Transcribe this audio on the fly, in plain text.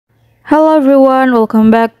Hello everyone,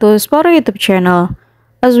 welcome back to Spotto YouTube channel.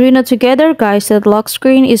 As we know together guys that lock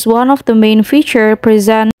screen is one of the main feature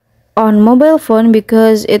present on mobile phone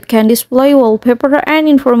because it can display wallpaper and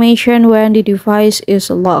information when the device is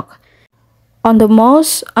locked. On the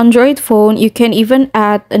most Android phone, you can even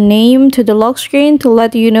add a name to the lock screen to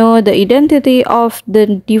let you know the identity of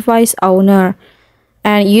the device owner.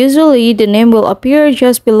 And usually the name will appear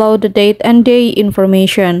just below the date and day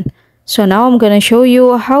information. So now I'm gonna show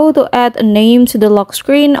you how to add a name to the lock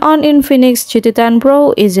screen on Infinix GT10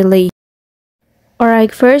 Pro easily.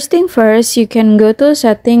 Alright, first thing first, you can go to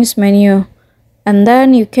settings menu and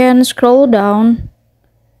then you can scroll down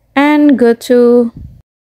and go to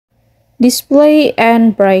display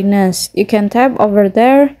and brightness. You can tap over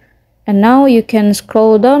there and now you can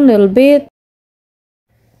scroll down a little bit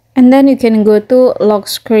and then you can go to lock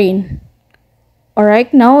screen.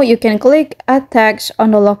 Alright, now you can click add text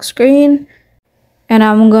on the lock screen and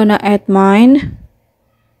I'm gonna add mine.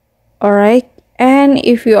 Alright, and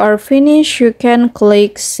if you are finished, you can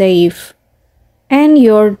click save and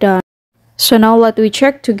you're done. So now let we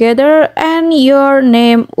check together and your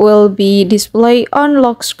name will be displayed on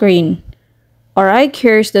lock screen. Alright,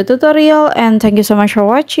 here's the tutorial and thank you so much for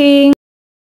watching.